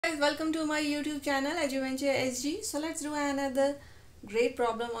Guys, welcome to my YouTube channel Adventure SG. So let's do another great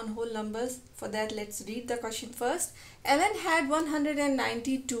problem on whole numbers. For that, let's read the question first. Ellen had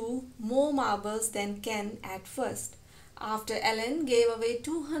 192 more marbles than Ken at first. After Ellen gave away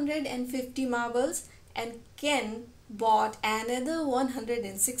 250 marbles and Ken bought another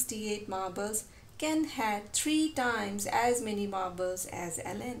 168 marbles, Ken had 3 times as many marbles as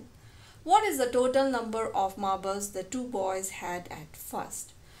Ellen. What is the total number of marbles the two boys had at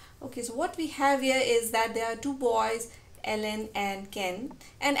first? Okay, so what we have here is that there are two boys, Ellen and Ken,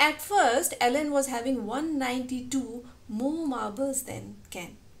 and at first Ellen was having 192 more marbles than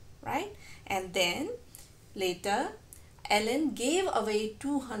Ken, right? And then later Ellen gave away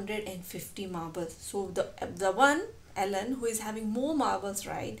 250 marbles. So the one Ellen who is having more marbles,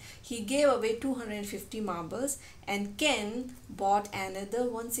 right, he gave away 250 marbles and Ken bought another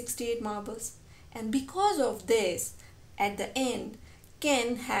 168 marbles. And because of this, at the end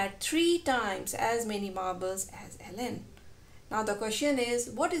Ken had 3 times as many marbles as Ellen. Now the question is,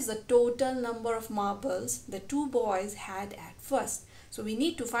 what is the total number of marbles the two boys had at first? So we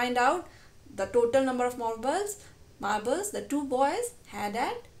need to find out the total number of marbles the two boys had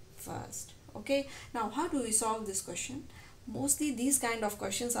at first. Okay, now how do we solve this question? Mostly these kind of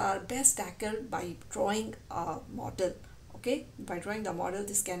questions are best tackled by drawing a model. Okay, by drawing the model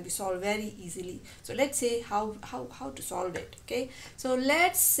this can be solved very easily. So let's say how to solve it. Okay, so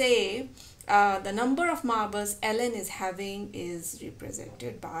let's say the number of marbles Ellen is having is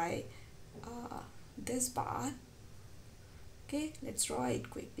represented by this bar. Okay, let's draw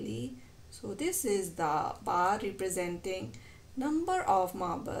it quickly. So this is the bar representing number of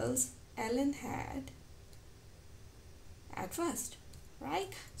marbles Ellen had at first,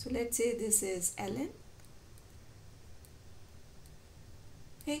 right? So let's say this is Ellen.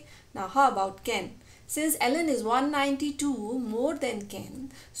 Okay, now how about Ken? Since Ellen is 192 more than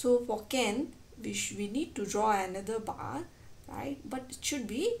Ken, so for Ken we need to draw another bar, right? But it should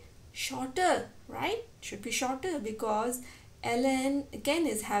be shorter, right? Should be shorter because Ken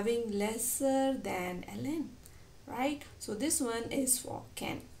is having lesser than Ellen, right? So this one is for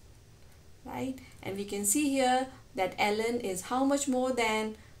Ken, right? And we can see here that Ellen is how much more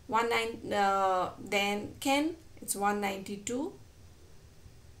than than Ken? It's 192.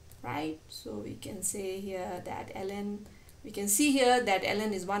 Right, so we can say here that Ellen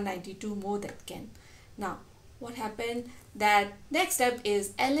is 192 more than Ken. Now what happened, that next step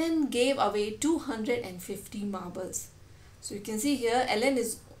is Ellen gave away 250 marbles. So you can see here Ellen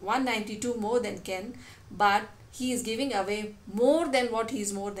is 192 more than Ken, but he is giving away more than what he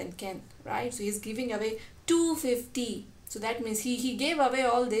is more than Ken, right? So he is giving away 250. So that means he gave away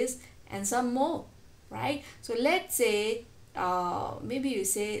all this and some more, right? So let's say maybe you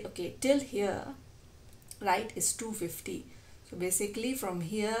say, okay, till here, right, is 250. So basically from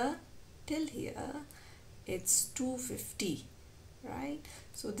here till here it's 250, right?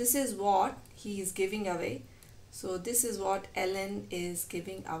 So this is what he is giving away. So this is what Ellen is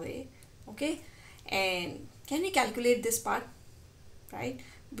giving away. Okay, and can we calculate this part, right?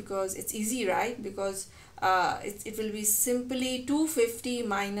 Because it's easy, right? Because it will be simply 250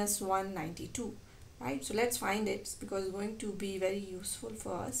 minus 192. Right, so let's find it because it's going to be very useful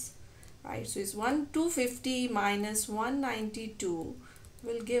for us, right? So it's 250 minus 192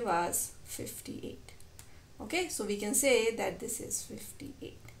 will give us 58. Okay, so we can say that this is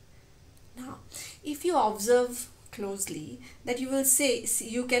 58. Now if you observe closely, that you will say,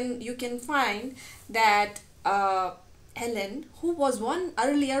 you can find that Ellen, who was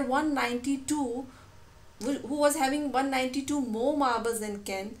earlier 192, who was having 192 more marbles than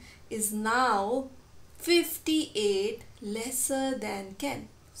Ken, is now 58 lesser than Ken.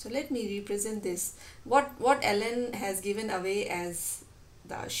 So let me represent this. What Ellen has given away as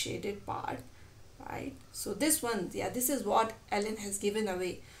the shaded part, right? So this one, yeah, this is what Ellen has given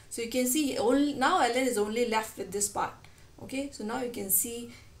away. So you can see now Ellen is only left with this part. Okay, so now you can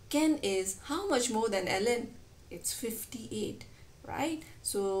see Ken is how much more than Ellen? It's 58, right?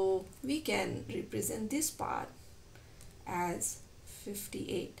 So we can represent this part as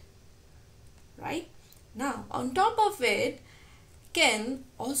 58, right? Now on top of it, Ken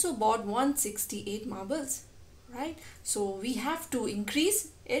also bought 168 marbles, right? So we have to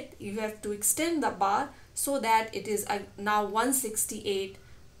increase it. You have to extend the bar so that it is now 168,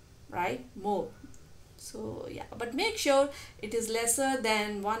 right, more. So yeah, but make sure it is lesser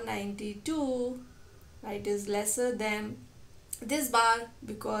than 192, right? It is lesser than this bar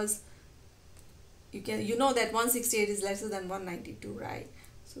because you know that 168 is lesser than 192, right?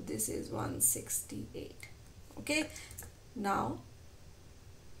 So this is 168. Okay, now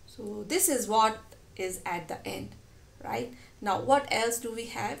so this is what is at the end, right? Now what else do we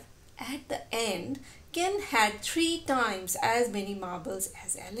have? At the end, Ken had 3 times as many marbles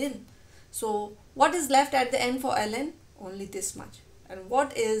as Ellen. So what is left at the end for Ellen? Only this much. And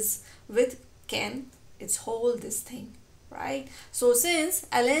what is with Ken? It's whole this thing, right? So since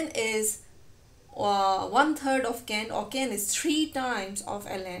Ellen is 1/3 of Ken, or Ken is 3 times of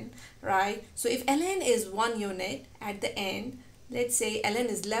Ellen, right? So if Ellen is 1 unit at the end, let's say Ellen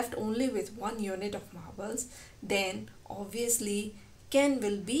is left only with 1 unit of marbles, then obviously Ken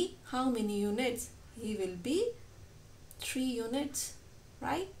will be how many units? He will be 3 units,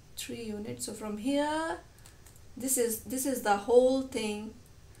 right? 3 units. So from here, this is the whole thing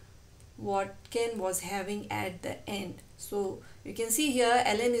what Ken was having at the end. So you can see here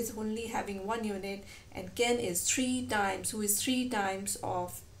Ellen is only having 1 unit and Ken is 3 times, who is 3 times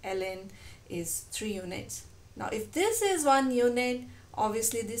of Ellen is 3 units. Now if this is 1 unit,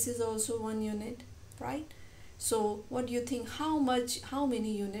 obviously this is also 1 unit, right? So what do you think, how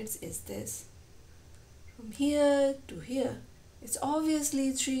many units is this? From here to here, it's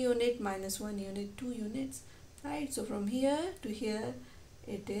obviously 3 unit minus 1 unit, 2 units, right? So from here to here,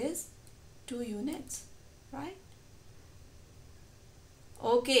 it is 2 units, right?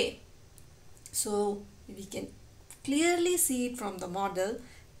 Okay, so we can clearly see it from the model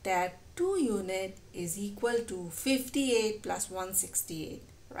that 2 unit is equal to 58 plus 168,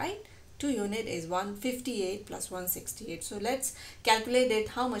 right? 2 unit is 158 plus 168. So let's calculate it,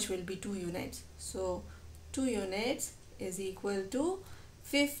 how much will be 2 units. So 2 units is equal to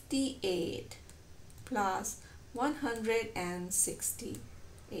 58 plus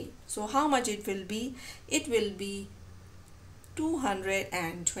 168. So how much it will be? It will be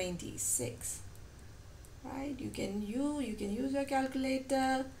 226, right? You can use your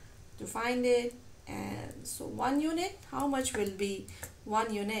calculator to find it. And so 1 unit, how much will be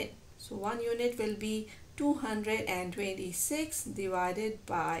 1 unit? So 1 unit will be 226 divided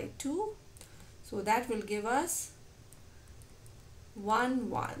by 2. So that will give us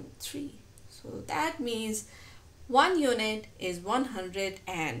 113. So that means 1 unit is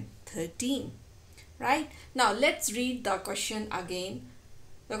 113, right? Now let's read the question again.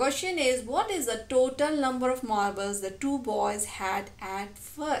 The question is, what is the total number of marbles the 2 boys had at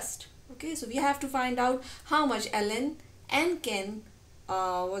first? Okay, so we have to find out how much Ellen and Ken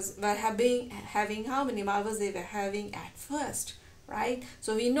were having how many marbles they were having at first, right?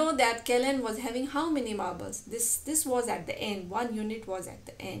 So we know that Kellen was having how many marbles? This was at the end. 1 unit was at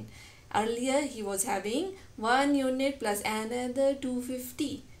the end. Earlier he was having 1 unit plus another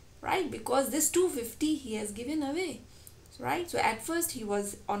 250, right? Because this 250 he has given away, right? So at first he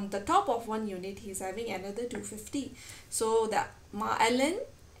was on the top of 1 unit, he is having another 250. So the Ellen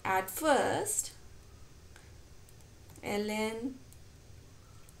at first,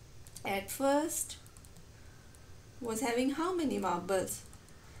 was having how many marbles?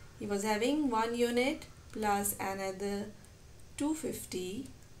 He was having 1 unit plus another 250.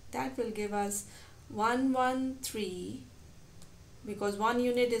 That will give us 113, because 1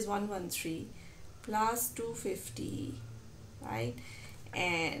 unit is 113 plus 250, right?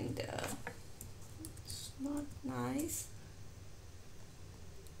 And it's not nice.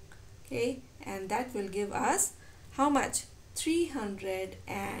 Okay, and that will give us how much?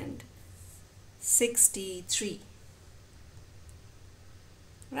 363,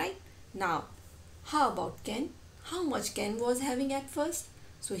 right? Now how about Ken? How much Ken was having at first?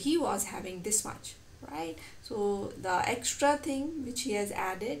 So he was having this much, right? So the extra thing which he has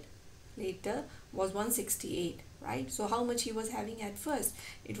added later was 168, right? So how much he was having at first?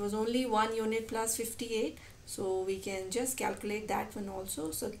 It was only 1 unit plus 58. So we can just calculate that one also.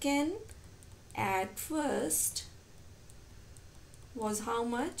 So Ken at first was how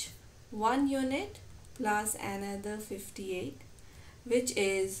much? 1 unit plus another 58, which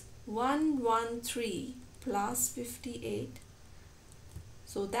is 113 plus 58.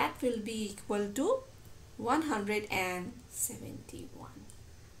 So that will be equal to 171,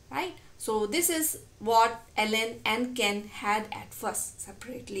 right? So this is what Ellen and Ken had at first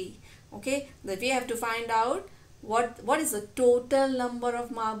separately. Okay, that we have to find out what is the total number of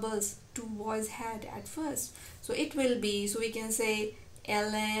marbles 2 boys had at first. So it will be, so we can say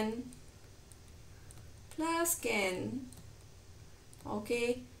Ellen plus Ken,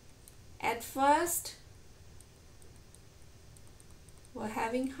 okay, at first were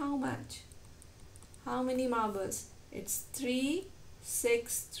having how much? How many marbles? It's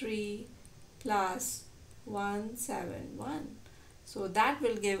 363 plus 171. So that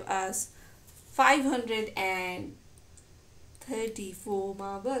will give us 534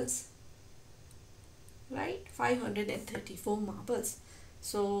 marbles, right? 534 marbles.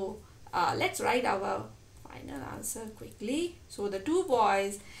 So let's write our Final answer quickly. So the two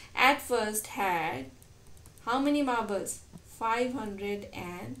boys at first had how many marbles?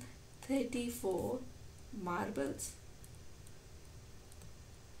 534 marbles.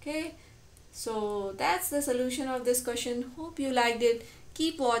 Okay, so that's the solution of this question. Hope you liked it.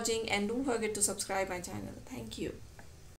 Keep watching and don't forget to subscribe my channel. Thank you.